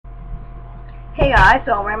Hey guys,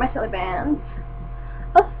 so I'm wearing my silly bands.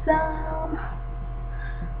 Awesome.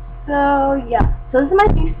 So yeah, so this is my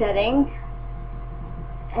new setting,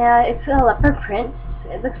 and it's a leopard print.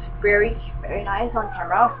 It looks very nice on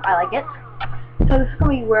camera. I like it. So this is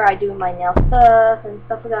gonna be where I do my nail stuff and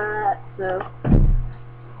stuff like that. So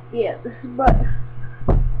yeah, this is what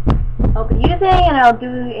I'll be using, and I'll do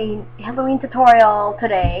a Halloween tutorial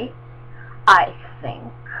today. I think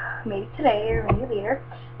maybe today or maybe later.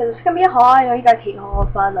 So this is gonna be a haul. I know you guys hate hauls,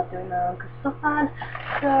 but I love doing them because it's so fun.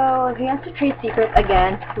 So if you want to trade secrets,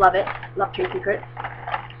 again, love it. Love trade secrets.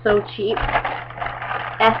 So cheap.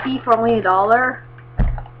 Essie for only $1.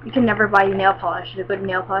 You can never buy nail polish. It's a good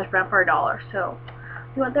nail polish brand for $1. So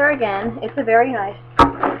we went there again. It's a very nice.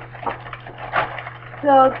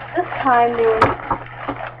 So this time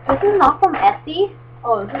this is not from Essie.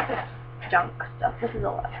 Oh, this is just junk stuff. This is a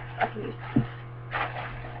lot. I can use this.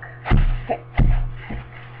 Okay.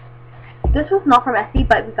 This was not from Essie,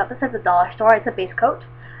 but we got this at the dollar store. It's a base coat,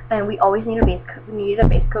 and we always need a base coat. We need a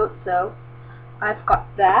base coat, so I've got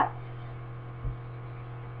that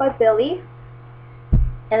by Billy,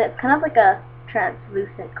 and it's kind of like a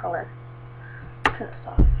translucent color. Turn this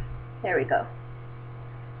off. There we go.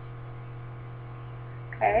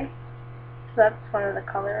 Okay, so that's one of the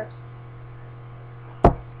colors.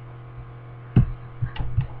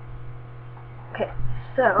 Okay,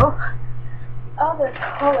 so other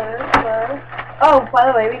colors were, oh, by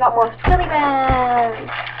the way, we got more silly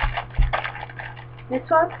bands. This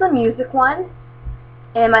one's the music one,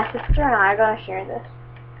 and my sister and I are gonna share this.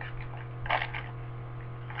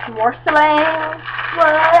 More silly bands.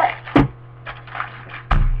 What?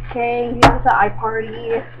 Okay, here's the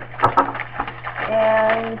iParty,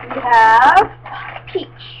 and we have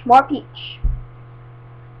peach. More peach.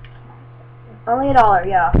 Only $1,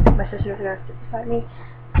 yeah. My sister's gonna sit beside me.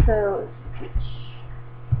 So peach.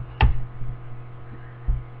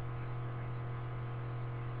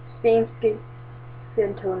 Same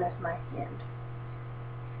skin tone as my hand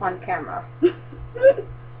on camera.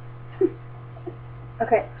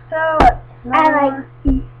 Okay, so I like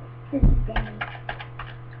this band.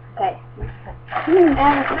 Okay. And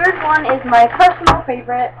the third one is my personal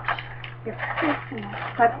favorite.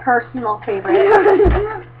 My personal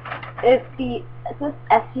favorite. It's this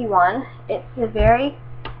Essie one. It's a very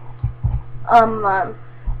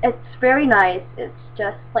it's very nice. It's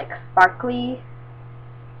just like sparkly.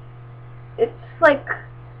 It's like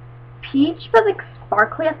peach but like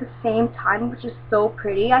sparkly at the same time, which is so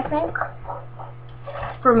pretty, I think.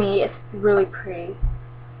 For me, it's really pretty.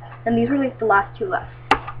 And these were like the last two left.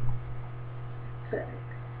 So,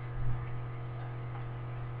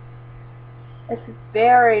 it's a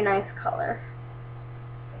very nice color.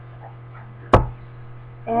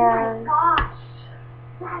 And oh my gosh,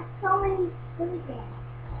 that's so many silly bands.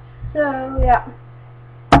 So yeah,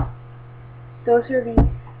 those are the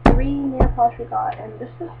 3 nail polish we got, and this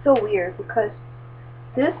is so weird because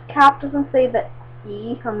this cap doesn't say the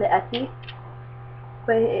E from the Essie,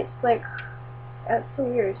 but it's like, that's so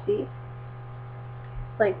weird, see?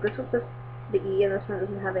 Like this was just the E and this one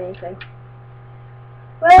doesn't have anything.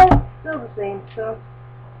 But it's still the same, so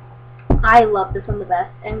I love this one the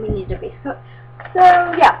best, and we need a base coat. So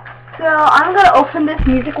yeah, so I'm gonna open this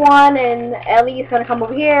music one, and Ellie is gonna come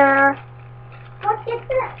over here. Look at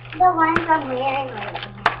the ones I'm wearing right now.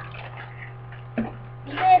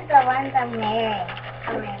 These are the ones I'm wearing.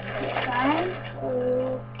 I'm wearing this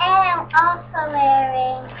one. And I'm also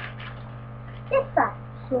wearing this one.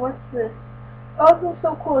 So what's this? Oh, this is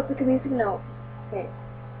so cool. It's like a music note. Okay,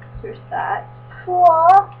 so there's that.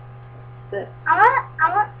 Cool. This.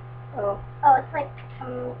 Oh, it's like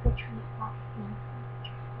the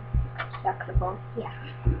Saxophone. yeah.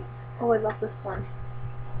 Oh, I love this one.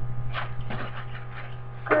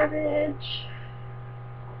 Garbage.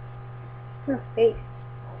 Her face.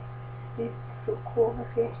 She's so cool. Her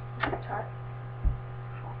face is guitar.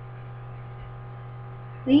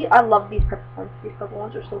 See, I love these purple ones. These purple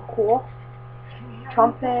ones are so cool.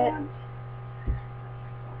 Trumpet.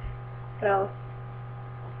 What else?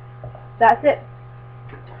 That's it.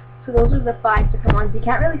 So those are the 5 different ones. You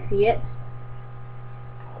can't really see it.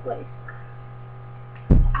 Like,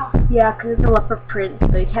 yeah, because it's a leopard print,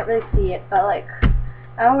 so you can't really see it. But like,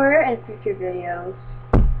 I'll wear it in future videos.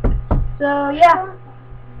 So yeah.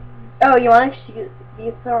 Oh, you want to see?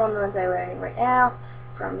 These are the ones I'm wearing right now.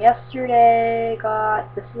 From yesterday,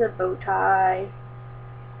 got this is a bow tie.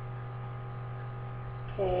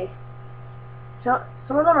 Okay. So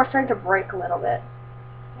some of them are starting to break a little bit.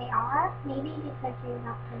 They are? Maybe because you're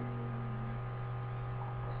not going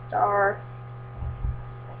Star.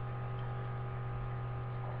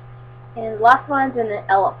 And the last one's an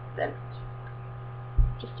elephant.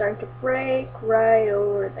 just starting to break right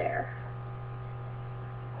over there.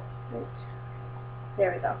 Right.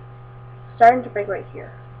 There we go. Starting to break right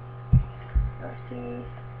here. Let's see.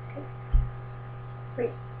 Okay.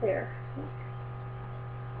 Right there.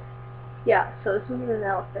 Yeah, so this is an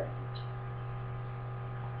elephant.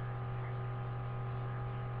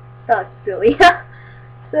 That's silly.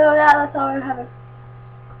 So yeah, that's all I have.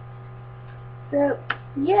 So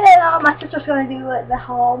yeah, my sister's gonna do the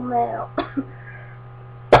haul mail.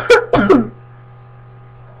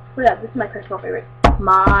 So yeah, this is my personal favorite.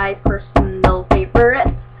 My personal favorite.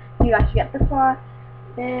 You guys should get this one.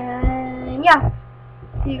 And yeah,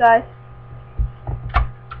 see you guys.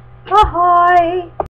 Bye.